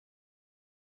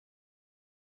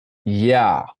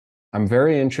 Yeah, I'm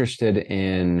very interested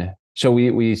in. So we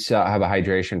have a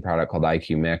hydration product called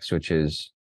IQ Mix, which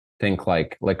is, think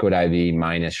like liquid IV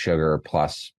minus sugar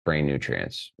plus brain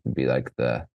nutrients would be like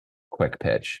the quick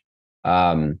pitch.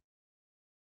 And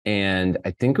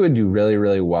I think it would do really,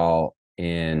 really well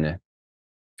in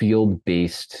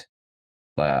field-based,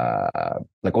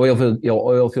 like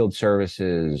oil field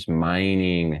services,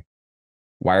 mining,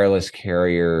 wireless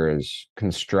carriers,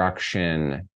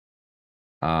 construction,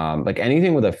 like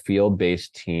anything with a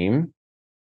field-based team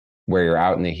where you're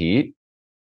out in the heat.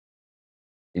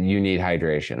 You need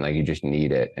hydration, like you just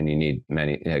need it, and you need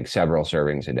several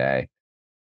servings a day.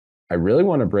 I really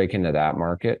want to break into that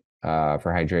market for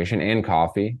hydration and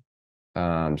coffee.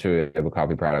 So we have a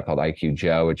coffee product called IQ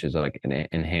Joe, which is like an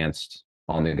enhanced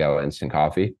on-the-go instant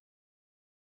coffee.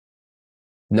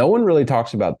 No one really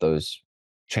talks about those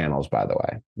channels, by the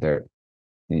way.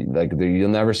 You'll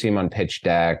never see them on pitch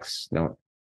decks. No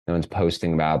one's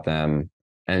posting about them,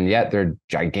 and yet they're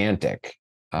gigantic.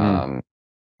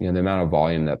 The amount of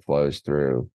volume that flows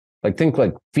through, think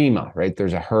like FEMA, right?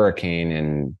 There's a hurricane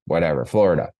in whatever,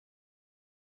 Florida.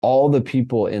 All the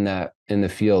people in the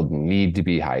field need to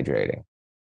be hydrating.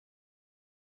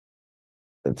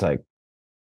 It's like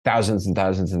thousands and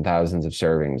thousands and thousands of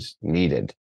servings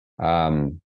needed. So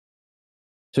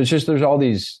it's just, there's all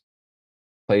these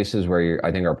places where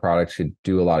I think our products could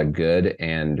do a lot of good,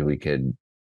 and we could,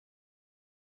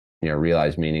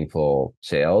 realize meaningful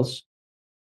sales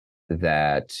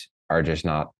that are just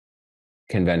not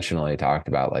conventionally talked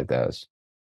about like those.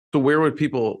 So where would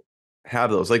people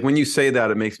have those? Like when you say that,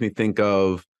 it makes me think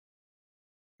of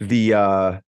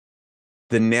the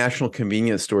the National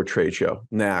Convenience Store Trade Show,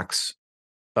 NACS,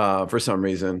 for some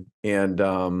reason. And,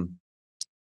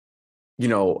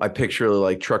 I picture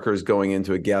like truckers going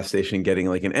into a gas station getting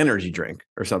like an energy drink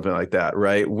or something like that,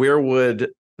 right? Where would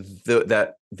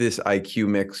this IQ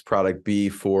Mix product be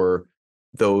for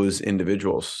those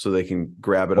individuals so they can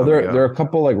grab it Well, on the go? there are a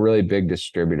couple like really big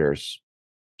distributors.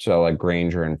 So like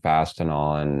Granger and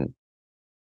Fastenal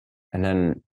and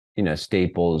then,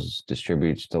 Staples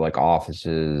distributes to like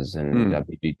offices and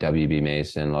WB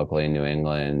Mason locally in New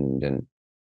England. And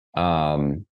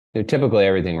typically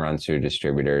everything runs through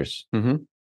distributors. Mm-hmm.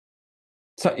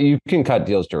 So you can cut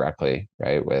deals directly,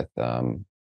 right? With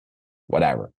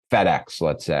whatever. FedEx,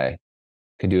 let's say,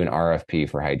 could do an RFP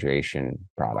for hydration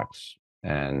products.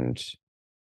 And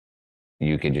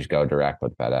you could just go direct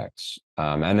with FedEx.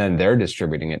 And then they're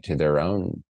distributing it to their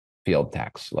own field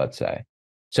techs, let's say.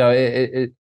 So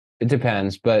it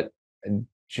depends, but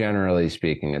generally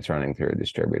speaking, it's running through a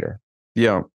distributor.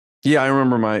 Yeah. Yeah. I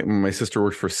remember my sister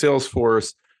worked for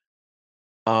Salesforce.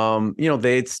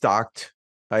 They had stocked,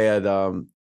 I had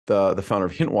the founder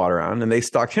of Hint Water on, and they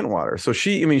stocked Hint Water. So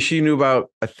she knew I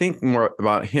think more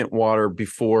about Hint Water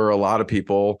before a lot of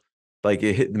people, like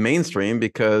it hit the mainstream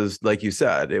because, like you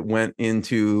said, it went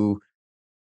into,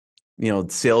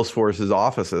 Salesforce's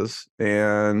offices,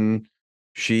 and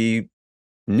she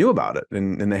knew about it,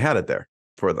 and they had it there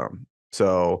for them.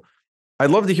 So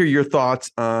I'd love to hear your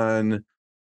thoughts on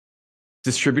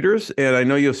distributors, and I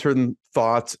know you have certain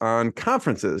thoughts on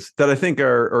conferences that I think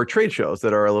are trade shows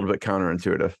that are a little bit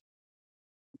counterintuitive.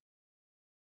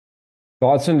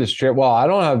 Thoughts on well, I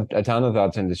don't have a ton of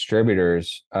thoughts on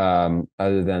distributors, other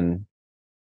than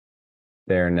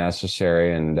they're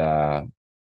necessary and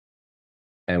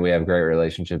we have great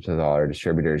relationships with all our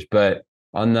distributors. But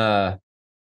on the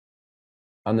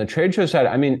trade show side,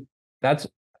 that's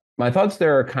my thoughts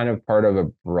there are kind of part of a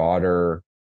broader,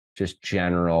 just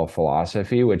general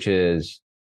philosophy, which is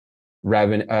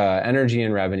energy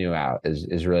and revenue out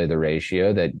is really the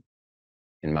ratio that,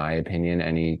 in my opinion,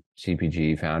 any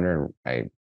CPG founder, I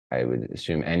would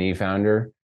assume any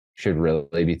founder, should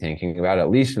really be thinking about, at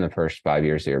least in the first 5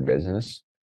 years of your business.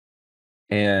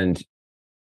 And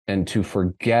to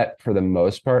forget, for the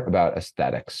most part, about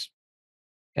aesthetics.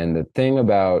 And the thing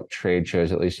about trade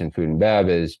shows, at least in food and bev,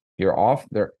 is you're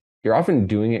often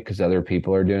doing it because other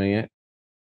people are doing it.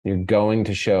 You're going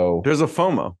to show. There's a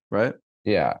FOMO, right?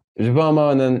 Yeah, there's a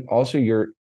FOMO, and then also you're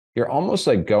almost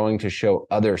like going to show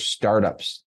other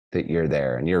startups that you're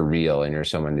there and you're real and you're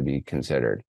someone to be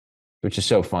considered, which is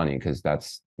so funny because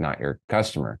that's not your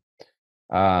customer.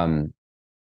 And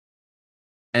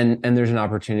there's an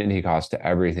opportunity cost to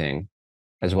everything,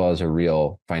 as well as a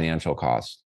real financial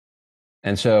cost.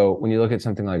 And so when you look at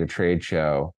something like a trade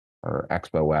show or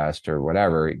Expo West or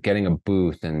whatever, getting a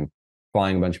booth and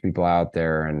flying a bunch of people out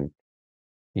there and,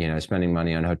 spending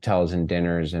money on hotels and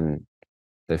dinners and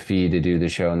the fee to do the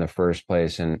show in the first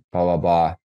place and blah, blah,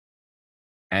 blah.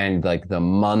 And like the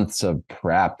months of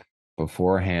prep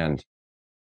beforehand,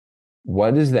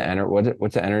 what's the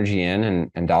energy in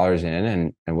and dollars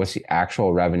in and what's the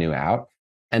actual revenue out?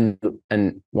 And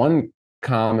one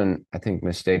common, I think,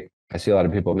 mistake I see a lot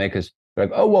of people make is they're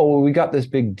like, oh, well, we got this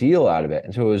big deal out of it,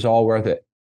 and so it was all worth it.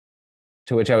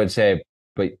 To which I would say,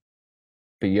 but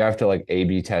you have to like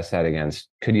A/B test that against,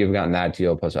 could you have gotten that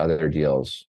deal plus other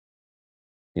deals,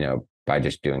 by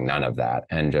just doing none of that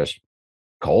and just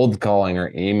cold calling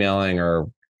or emailing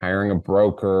or hiring a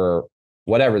broker or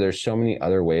whatever. There's so many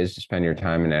other ways to spend your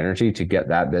time and energy to get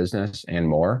that business and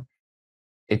more.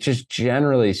 It just,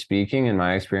 generally speaking, in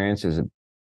my experience, is a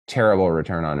terrible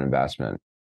return on investment,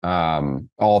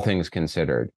 all things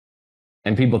considered.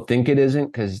 And people think it isn't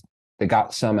because they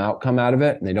got some outcome out of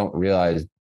it, and they don't realize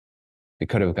they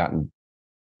could have gotten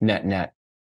net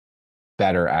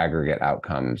better aggregate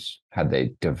outcomes had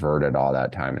they diverted all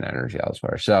that time and energy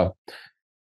elsewhere. So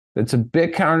it's a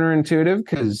bit counterintuitive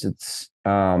because it's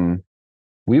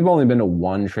we've only been to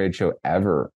one trade show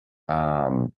ever,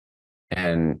 and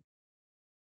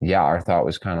yeah, our thought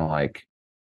was kind of like,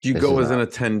 do you go as an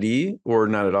attendee or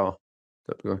not at all?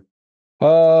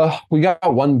 We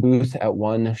got one booth at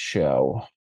one show,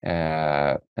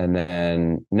 and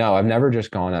then no, I've never just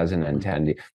gone as an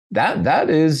attendee. That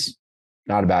is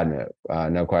not a bad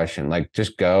move, no question. Like,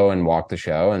 just go and walk the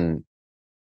show,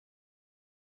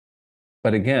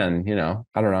 but again,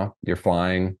 I don't know. You're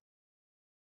flying, you're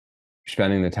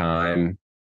spending the time.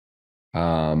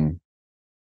 I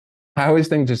always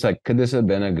think, just like, could this have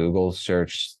been a Google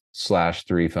search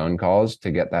 /3 phone calls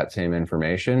to get that same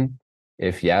information?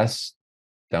 If yes,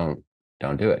 don't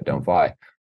do it. Don't fly.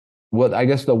 Well, I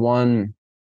guess the one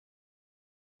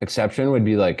exception would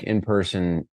be like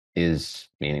in-person is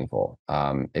meaningful.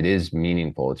 It is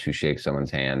meaningful to shake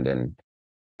someone's hand and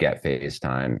get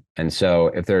FaceTime. And so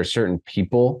if there are certain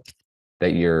people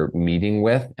that you're meeting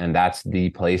with and that's the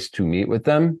place to meet with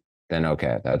them, then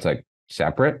okay, that's like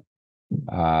separate.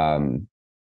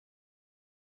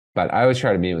 But I always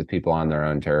try to meet with people on their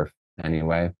own turf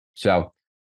anyway. So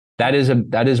that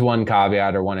is one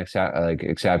caveat or one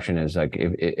exception is like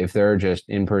if there are just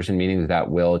in-person meetings that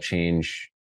will change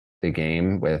the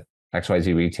game with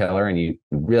XYZ retailer and you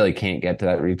really can't get to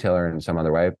that retailer in some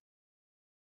other way,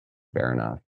 fair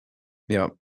enough. Yeah.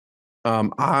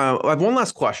 I have one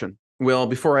last question. Well,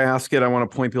 before I ask it, I want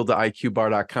to point people to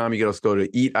IQBAR.com. You can also go to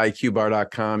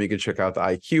eatiqbar.com. You can check out the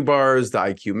IQBARs, the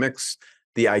IQ Mix,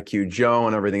 the IQ Joe,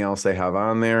 and everything else they have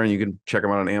on there. And you can check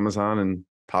them out on Amazon and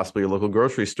possibly your local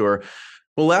grocery store.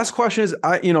 Well, last question is,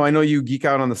 I know you geek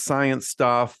out on the science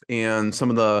stuff and some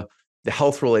of the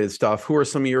health related stuff. Who are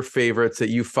some of your favorites that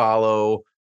you follow,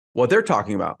 what they're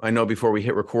talking about? I know before we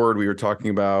hit record, we were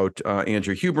talking about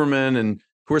Andrew Huberman, and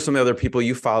who are some of the other people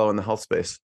you follow in the health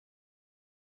space?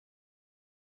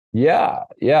 Yeah.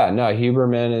 No,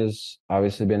 Huberman has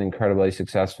obviously been incredibly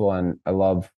successful, and I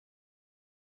love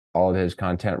all of his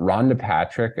content. Rhonda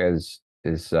Patrick is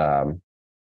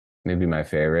maybe my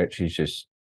favorite.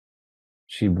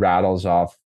 She rattles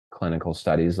off clinical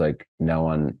studies like no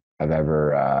one I've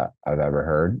ever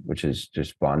heard, which is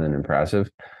just fun and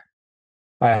impressive.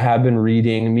 I have been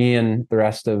reading, me and the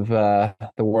rest of the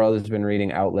world has been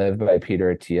reading Outlive by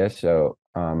Peter Attia. So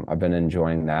I've been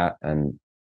enjoying that, and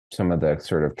some of the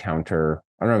sort of I don't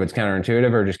know if it's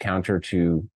counterintuitive or just counter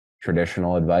to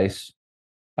traditional advice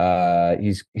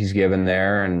he's given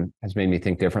there, and has made me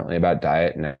think differently about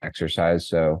diet and exercise.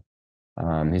 So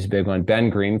he's a big one. Ben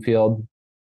Greenfield,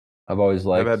 I've always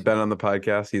liked. I've had Ben on the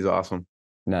podcast. He's awesome.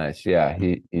 Nice. Yeah.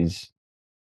 He's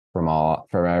from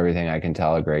everything I can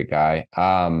tell, a great guy.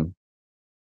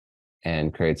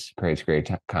 And creates great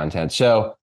content.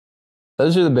 So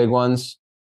those are the big ones.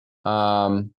 I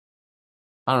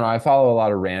don't know. I follow a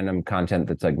lot of random content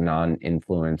that's like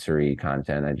non-influencery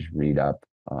content. I just read up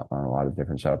on a lot of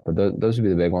different stuff, but those would be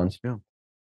the big ones. Yeah.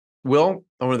 Will,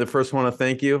 I want to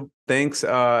thank you. Thanks,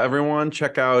 everyone.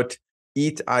 Check out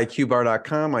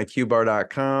eatiqbar.com,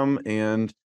 IQBAR.com,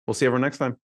 and we'll see everyone next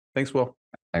time. Thanks, Will.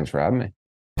 Thanks for having me.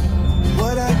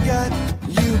 What I got,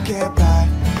 you can't buy.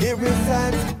 It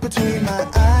resides between my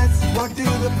eyes. Walked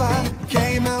through the fire,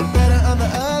 came out better on the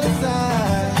other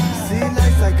side. See,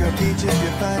 life's like a beach if you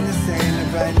find the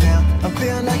sailing right now. I'm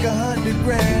feeling like $100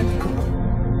 grand.